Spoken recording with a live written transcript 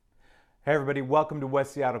Hey everybody, welcome to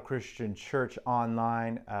West Seattle Christian Church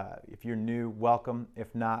Online. If you're new, welcome.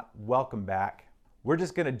 If not, welcome back. We're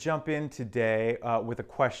just going to jump in today with a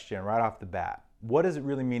question right off the bat. What does it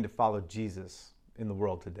really mean to follow Jesus in the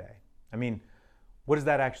world today? I mean, what does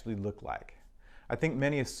that actually look like? I think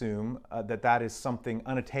many assume that is something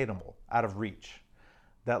unattainable, out of reach,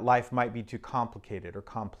 that life might be too complicated or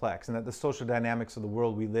complex, and that the social dynamics of the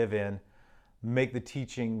world we live in make the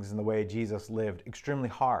teachings and the way Jesus lived extremely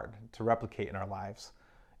hard to replicate in our lives,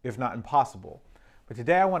 if not impossible. But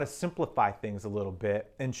today I want to simplify things a little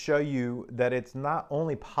bit and show you that it's not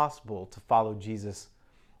only possible to follow Jesus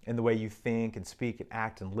in the way you think and speak and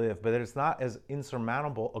act and live, but that it's not as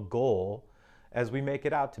insurmountable a goal as we make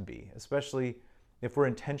it out to be, especially if we're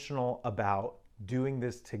intentional about doing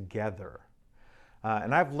this together.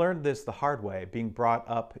 And I've learned this the hard way, being brought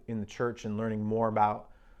up in the church and learning more about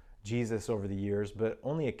Jesus over the years, but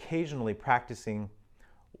only occasionally practicing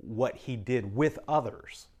what he did with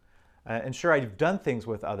others. And sure, I've done things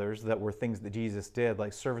with others that were things that Jesus did,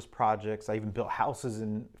 like service projects. I even built houses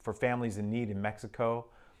for families in need in Mexico.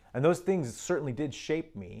 And those things certainly did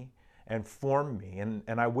shape me and form me,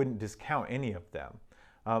 and I wouldn't discount any of them.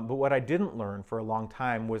 But what I didn't learn for a long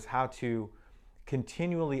time was how to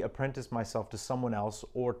continually apprentice myself to someone else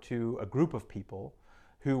or to a group of people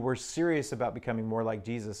who were serious about becoming more like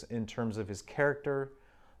Jesus in terms of his character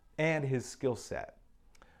and his skill set,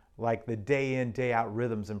 like the day in, day out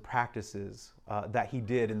rhythms and practices that he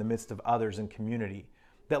did in the midst of others and community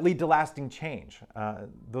that lead to lasting change,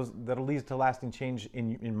 that'll lead to lasting change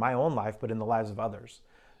in my own life, but in the lives of others.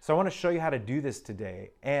 So I want to show you how to do this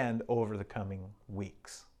today and over the coming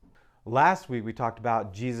weeks. Last week, we talked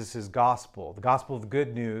about Jesus' gospel, the gospel of the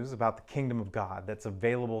good news about the kingdom of God that's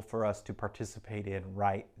available for us to participate in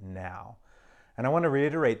right now. And I want to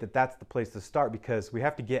reiterate that that's the place to start, because we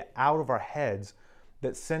have to get out of our heads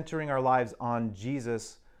that centering our lives on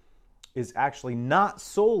Jesus is actually not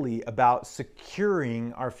solely about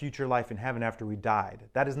securing our future life in heaven after we died.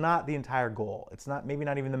 That is not the entire goal. It's not, maybe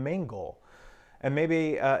not even the main goal. And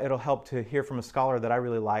maybe it'll help to hear from a scholar that I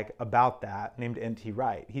really like about that, named N.T.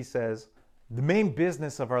 Wright. He says, the main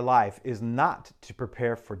business of our life is not to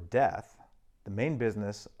prepare for death. The main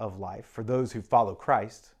business of life for those who follow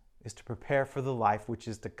Christ is to prepare for the life which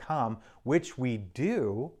is to come, which we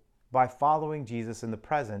do by following Jesus in the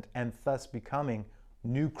present and thus becoming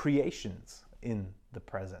new creations in the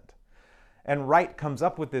present. And Wright comes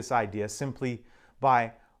up with this idea simply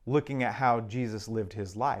by looking at how Jesus lived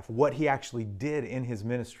his life, what he actually did in his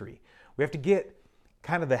ministry. We have to get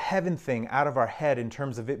kind of the heaven thing out of our head in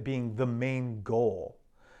terms of it being the main goal,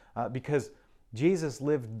 because Jesus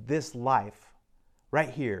lived this life right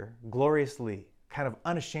here, gloriously, kind of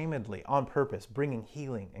unashamedly, on purpose, bringing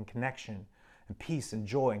healing and connection and peace and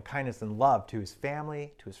joy and kindness and love to his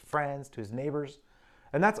family, to his friends, to his neighbors.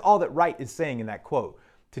 And that's all that Wright is saying in that quote.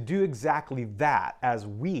 To do exactly that as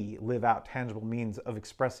we live out tangible means of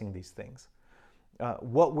expressing these things.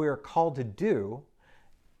 What we're called to do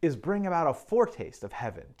is bring about a foretaste of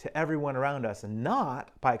heaven to everyone around us, and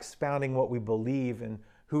not by expounding what we believe and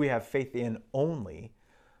who we have faith in only,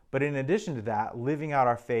 but in addition to that, living out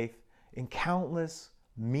our faith in countless,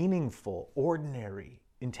 meaningful, ordinary,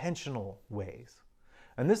 intentional ways.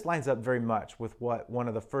 And this lines up very much with what one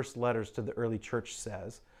of the first letters to the early church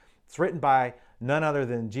says. It's written by none other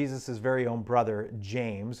than Jesus' very own brother,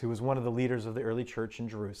 James, who was one of the leaders of the early church in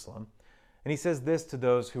Jerusalem. And he says this to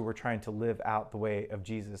those who were trying to live out the way of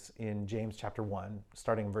Jesus in James chapter 1,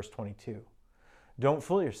 starting in verse 22. Don't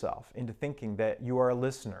fool yourself into thinking that you are a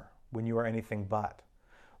listener when you are anything but,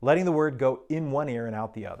 letting the word go in one ear and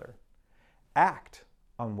out the other. Act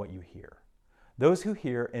on what you hear. Those who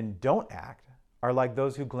hear and don't act are like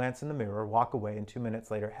those who glance in the mirror, walk away, and 2 minutes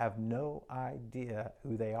later have no idea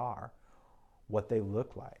who they are, what they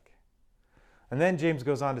look like. And then James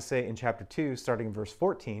goes on to say in chapter 2, starting in verse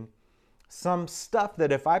 14, some stuff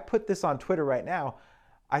that if I put this on Twitter right now,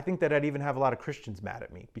 I think that I'd even have a lot of Christians mad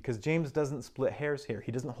at me, because James doesn't split hairs here.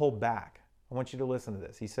 He doesn't hold back. I want you to listen to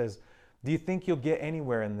this. He says, do you think you'll get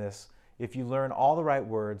anywhere in this if you learn all the right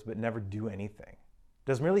words but never do anything?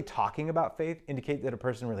 Does merely talking about faith indicate that a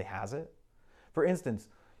person really has it? For instance,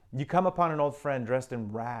 you come upon an old friend dressed in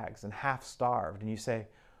rags and half-starved, and you say,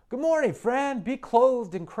 good morning, friend, be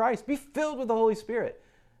clothed in Christ, be filled with the Holy Spirit,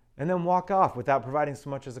 and then walk off without providing so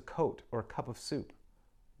much as a coat or a cup of soup.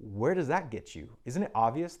 Where does that get you? Isn't it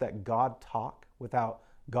obvious that God talk without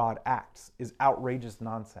God acts is outrageous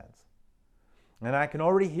nonsense? And I can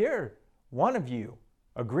already hear one of you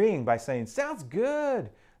agreeing by saying, sounds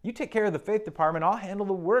good. You take care of the faith department, I'll handle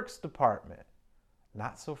the works department.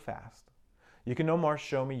 Not so fast. You can no more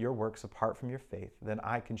show me your works apart from your faith than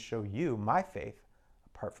I can show you my faith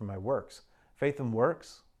apart from my works. Faith and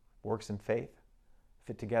works, works and faith,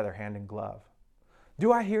 fit together hand in glove.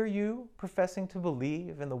 Do I hear you professing to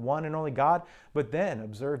believe in the one and only God, but then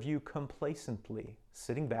observe you complacently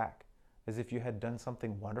sitting back as if you had done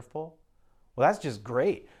something wonderful? Well, that's just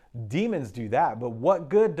great. Demons do that, but what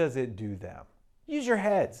good does it do them? Use your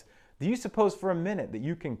heads. Do you suppose for a minute that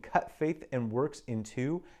you can cut faith and works in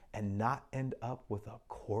two and not end up with a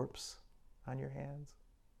corpse on your hands?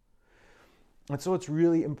 And so it's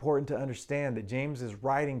really important to understand that James is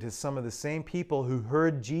writing to some of the same people who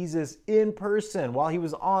heard Jesus in person while he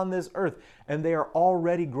was on this earth, and they are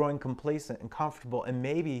already growing complacent and comfortable and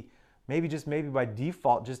maybe by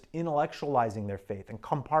default just intellectualizing their faith and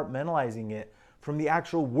compartmentalizing it from the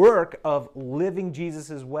actual work of living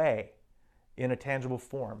Jesus's way in a tangible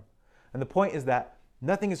form. And the point is that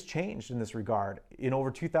nothing has changed in this regard in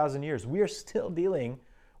over 2,000 years. We are still dealing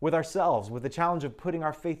with ourselves, with the challenge of putting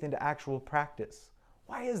our faith into actual practice.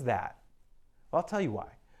 Why is that? Well, I'll tell you why.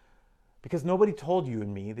 Because nobody told you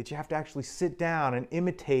and me that you have to actually sit down and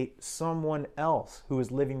imitate someone else who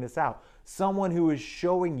is living this out. Someone who is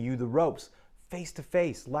showing you the ropes, face to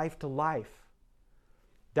face, life to life.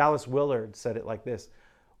 Dallas Willard said it like this: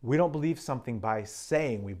 we don't believe something by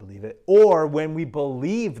saying we believe it, or when we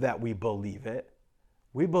believe that we believe it.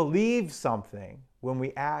 We believe something when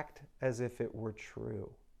we act as if it were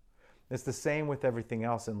true. It's the same with everything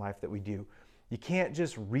else in life that we do. You can't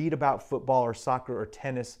just read about football or soccer or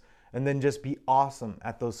tennis and then just be awesome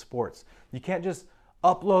at those sports. You can't just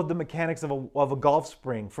upload the mechanics of a golf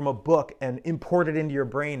spring from a book and import it into your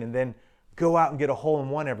brain and then go out and get a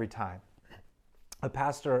hole-in-one every time. A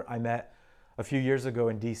pastor I met a few years ago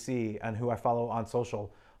in DC and who I follow on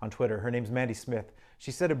social, on Twitter, her name's Mandy Smith.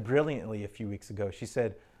 She said it brilliantly a few weeks ago. She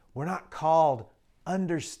said, we're not called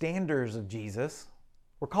understanders of Jesus.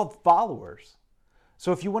 We're called followers.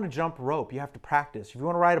 So if you want to jump rope, you have to practice. If you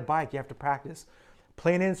want to ride a bike, you have to practice.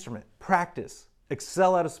 Play an instrument, practice.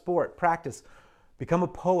 Excel at a sport, practice. Become a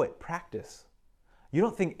poet, practice. You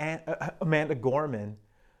don't think Amanda Gorman,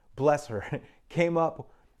 bless her, came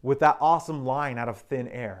up with that awesome line out of thin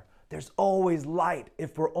air. There's always light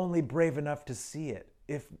if we're only brave enough to see it,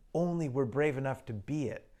 if only we're brave enough to be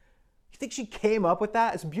it. You think she came up with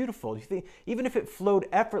that? It's beautiful. You think, even if it flowed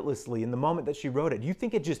effortlessly in the moment that she wrote it, do you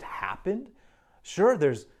think it just happened? Sure,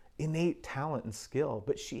 there's innate talent and skill,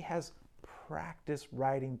 but she has practiced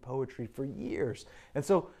writing poetry for years. And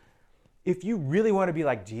so if you really want to be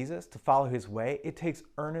like Jesus, to follow his way, it takes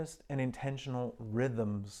earnest and intentional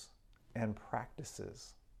rhythms and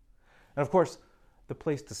practices. And of course, the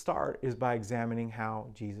place to start is by examining how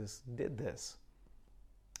Jesus did this.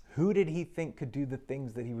 Who did he think could do the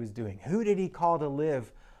things that he was doing? Who did he call to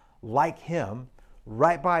live like him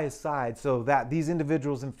right by his side so that these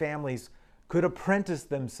individuals and families could apprentice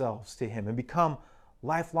themselves to him and become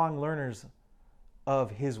lifelong learners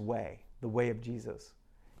of his way, the way of Jesus?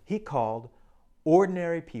 He called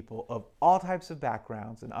ordinary people of all types of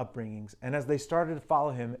backgrounds and upbringings, and as they started to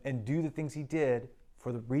follow him and do the things he did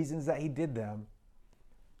for the reasons that he did them,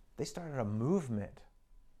 they started a movement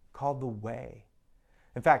called the Way.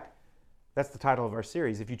 In fact, that's the title of our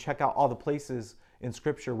series. If you check out all the places in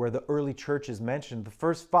Scripture where the early church is mentioned, the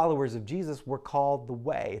first followers of Jesus were called the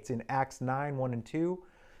Way. It's in Acts 9, 1 and 2.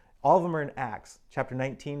 All of them are in Acts. Chapter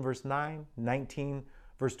 19, verse 9, 19,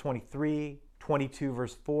 verse 23, 22,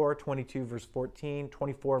 verse 4, 22, verse 14,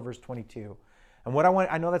 24, verse 22. And what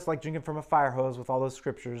I know that's like drinking from a fire hose with all those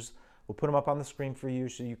scriptures. We'll put them up on the screen for you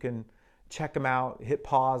so you can check them out, hit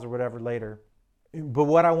pause or whatever later. But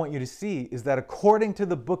what I want you to see is that according to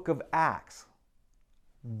the book of Acts,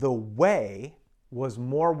 the Way was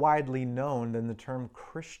more widely known than the term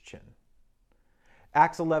Christian.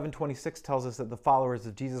 Acts 11:26 tells us that the followers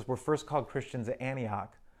of Jesus were first called Christians at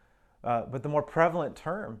Antioch. But the more prevalent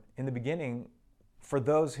term in the beginning for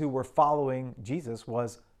those who were following Jesus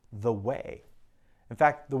was the Way. In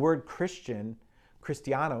fact, the word Christian,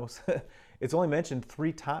 Christianos, it's only mentioned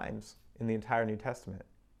 3 times in the entire New Testament.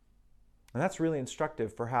 And that's really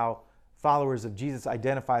instructive for how followers of Jesus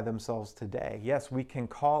identify themselves today. Yes, we can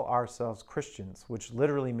call ourselves Christians, which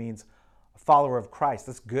literally means a follower of Christ.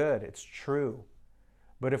 That's good. It's true.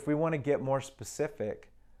 But if we want to get more specific,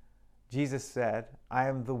 Jesus said, I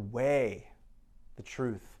am the way, the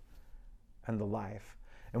truth, and the life.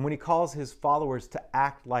 And when he calls his followers to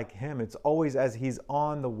act like him, it's always as he's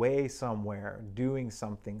on the way somewhere, doing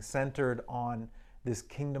something centered on this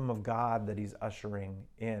kingdom of God that he's ushering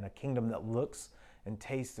in, a kingdom that looks and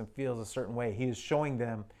tastes and feels a certain way. He is showing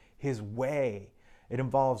them his way. It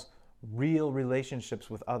involves real relationships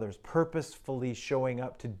with others, purposefully showing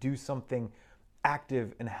up to do something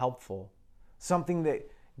active and helpful, something that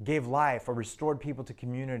gave life or restored people to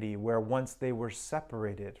community where once they were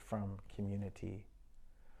separated from community.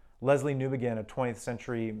 Leslie Newbigin, a 20th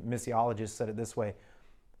century missiologist, said it this way: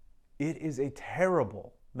 "It is a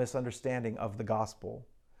terrible misunderstanding of the gospel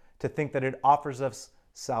to think that it offers us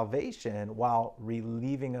salvation while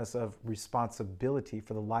relieving us of responsibility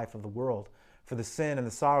for the life of the world, for the sin and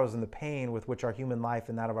the sorrows and the pain with which our human life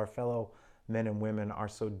and that of our fellow men and women are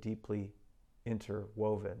so deeply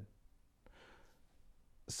interwoven."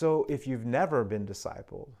 So if you've never been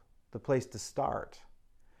discipled, the place to start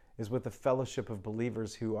is with a fellowship of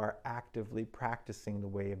believers who are actively practicing the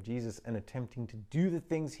way of Jesus and attempting to do the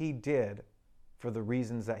things he did for the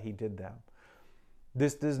reasons that he did them.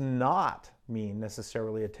 This does not mean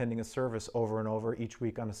necessarily attending a service over and over each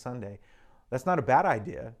week on a Sunday. That's not a bad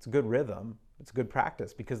idea. It's a good rhythm. It's a good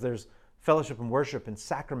practice because there's fellowship and worship and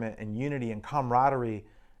sacrament and unity and camaraderie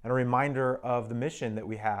and a reminder of the mission that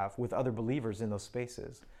we have with other believers in those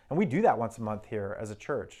spaces. And we do that once a month here as a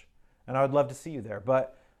church. And I would love to see you there.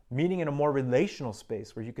 But meeting in a more relational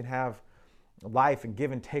space where you can have life and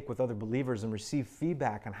give and take with other believers and receive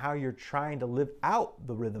feedback on how you're trying to live out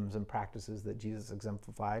the rhythms and practices that Jesus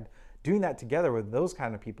exemplified, doing that together with those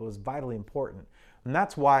kind of people is vitally important. And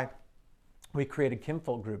that's why we created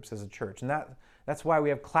kinfolk groups as a church. And that's why we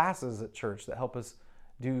have classes at church that help us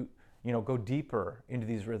go deeper into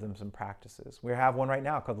these rhythms and practices. We have one right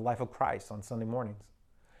now called The Life of Christ on Sunday mornings.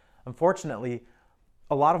 Unfortunately,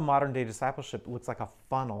 a lot of modern day discipleship looks like a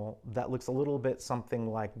funnel that looks a little bit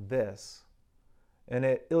something like this. And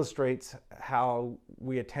it illustrates how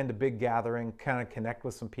we attend a big gathering, kind of connect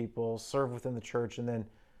with some people, serve within the church, and then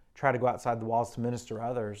try to go outside the walls to minister to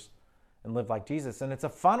others and live like Jesus. And it's a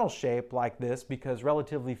funnel shape like this because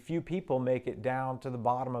relatively few people make it down to the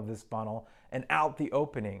bottom of this funnel and out the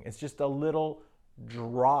opening. It's just a little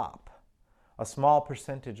drop. A small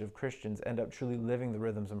percentage of Christians end up truly living the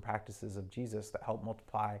rhythms and practices of Jesus that help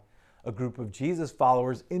multiply a group of Jesus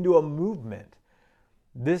followers into a movement.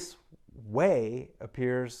 This way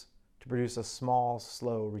appears to produce a small,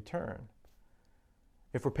 slow return.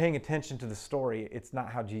 If we're paying attention to the story, it's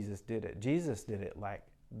not how Jesus did it. Jesus did it like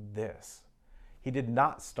this. He did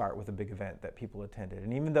not start with a big event that people attended.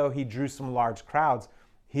 And even though he drew some large crowds,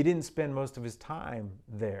 he didn't spend most of his time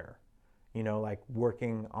there, like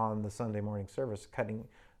working on the Sunday morning service,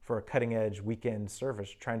 for a cutting edge weekend service,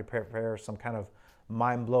 trying to prepare some kind of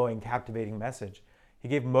mind-blowing, captivating message. He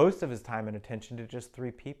gave most of his time and attention to just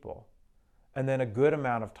 3 people. And then a good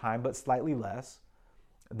amount of time, but slightly less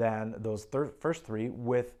than those first 3,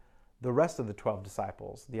 with the rest of the 12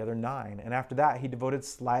 disciples, the other 9. And after that, he devoted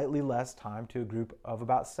slightly less time to a group of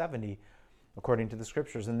about 70, according to the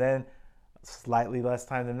scriptures. And then slightly less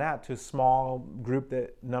time than that to a small group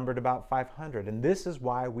that numbered about 500. And this is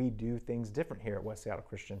why we do things different here at West Seattle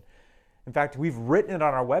Christian. In fact, we've written it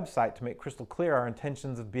on our website to make crystal clear our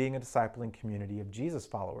intentions of being a discipling community of Jesus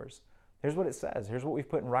followers. Here's what it says. Here's what we've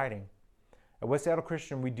put in writing. At West Seattle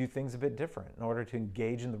Christian, we do things a bit different in order to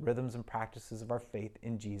engage in the rhythms and practices of our faith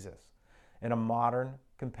in Jesus in a modern,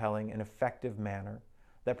 compelling, and effective manner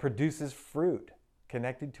that produces fruit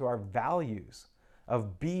connected to our values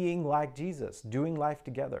of being like Jesus, doing life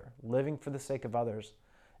together, living for the sake of others,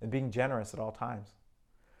 and being generous at all times.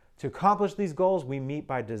 To accomplish these goals, we meet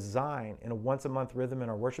by design in a once-a-month rhythm in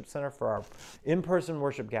our worship center for our in-person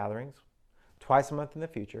worship gatherings, twice a month in the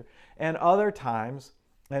future, and other times,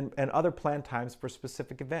 and other planned times for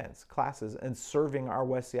specific events, classes, and serving our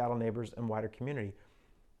West Seattle neighbors and wider community.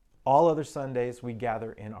 All other Sundays, we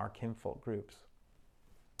gather in our kinfolk groups.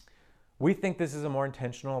 We think this is a more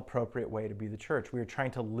intentional, appropriate way to be the church. We are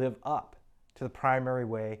trying to live up to the primary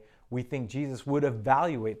way we think Jesus would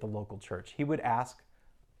evaluate the local church. He would ask,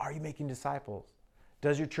 are you making disciples?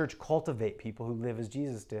 Does your church cultivate people who live as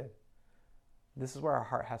Jesus did? This is where our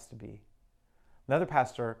heart has to be. Another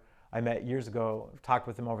pastor I met years ago, talked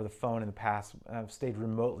with him over the phone in the past, I've stayed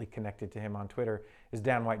remotely connected to him on Twitter, is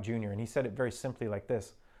Dan White Jr. And he said it very simply like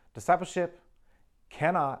this: discipleship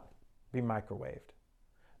cannot be microwaved.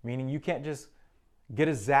 Meaning you can't just get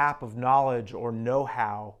a zap of knowledge or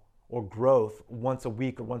know-how or growth once a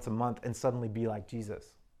week or once a month and suddenly be like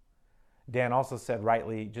Jesus. Dan also said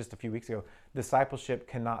rightly just a few weeks ago, discipleship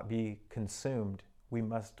cannot be consumed. We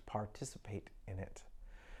must participate in it.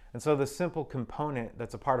 And so the simple component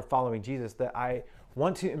that's a part of following Jesus that I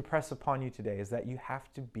want to impress upon you today is that you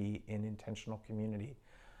have to be in intentional community,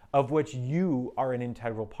 of which you are an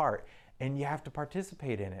integral part, and you have to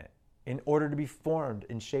participate in it in order to be formed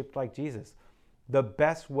and shaped like Jesus. The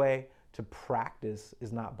best way to practice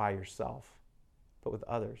is not by yourself, but with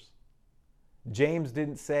others. James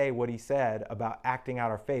didn't say what he said about acting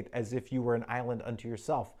out our faith as if you were an island unto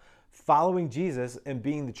yourself. Following Jesus and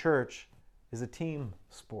being the church is a team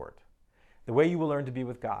sport. The way you will learn to be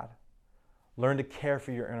with God, learn to care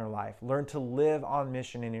for your inner life, learn to live on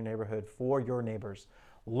mission in your neighborhood for your neighbors,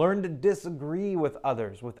 learn to disagree with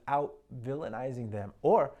others without villainizing them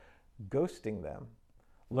or ghosting them.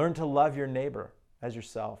 Learn to love your neighbor as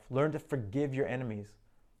yourself. Learn to forgive your enemies.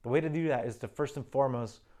 The way to do that is to first and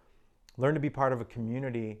foremost learn to be part of a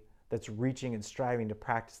community that's reaching and striving to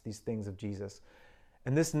practice these things of Jesus.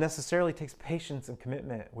 And this necessarily takes patience and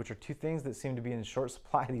commitment, which are two things that seem to be in short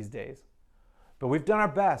supply these days. But we've done our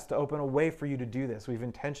best to open a way for you to do this. We've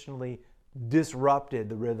intentionally disrupted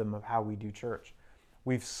the rhythm of how we do church.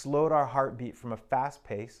 We've slowed our heartbeat from a fast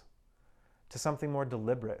pace to something more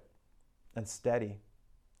deliberate and steady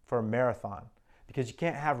for a marathon. Because you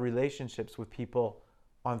can't have relationships with people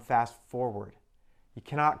on fast forward. You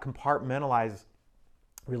cannot compartmentalize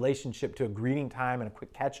relationship to a greeting time and a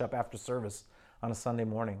quick catch up after service on a Sunday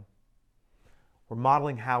morning. We're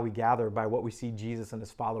modeling how we gather by what we see Jesus and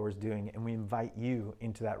his followers doing, and we invite you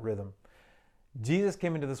into that rhythm. Jesus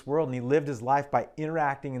came into this world and he lived his life by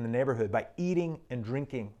interacting in the neighborhood, by eating and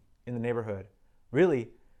drinking in the neighborhood. Really,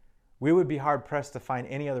 we would be hard pressed to find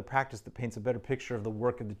any other practice that paints a better picture of the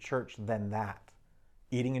work of the church than that.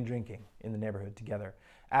 Eating and drinking in the neighborhood together.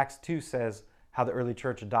 Acts 2 says how the early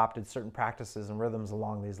church adopted certain practices and rhythms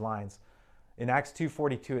along these lines. In Acts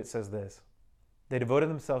 2:42 it says this: they devoted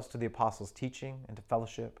themselves to the apostles' teaching and to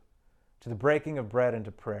fellowship, to the breaking of bread and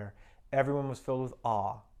to prayer. Everyone was filled with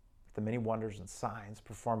awe at the many wonders and signs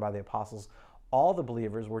performed by the apostles. All the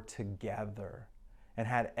believers were together and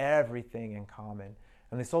had everything in common.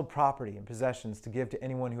 And they sold property and possessions to give to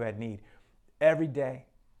anyone who had need. Every day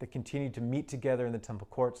they continued to meet together in the temple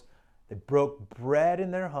courts. They broke bread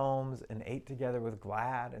in their homes and ate together with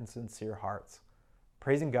glad and sincere hearts,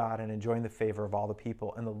 praising God and enjoying the favor of all the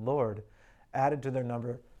people. And the Lord added to their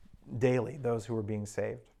number daily those who were being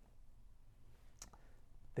saved.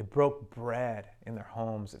 They broke bread in their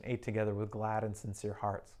homes and ate together with glad and sincere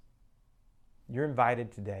hearts. You're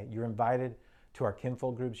invited today. You're invited to our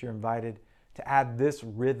kinfolk groups. You're invited to add this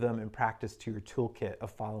rhythm and practice to your toolkit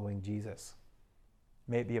of following Jesus.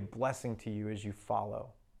 May it be a blessing to you as you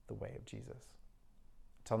follow the way of Jesus.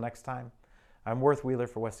 Until next time, I'm Worth Wheeler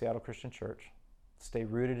for West Seattle Christian Church. Stay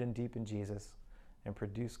rooted and deep in Jesus and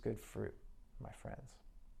produce good fruit, my friends.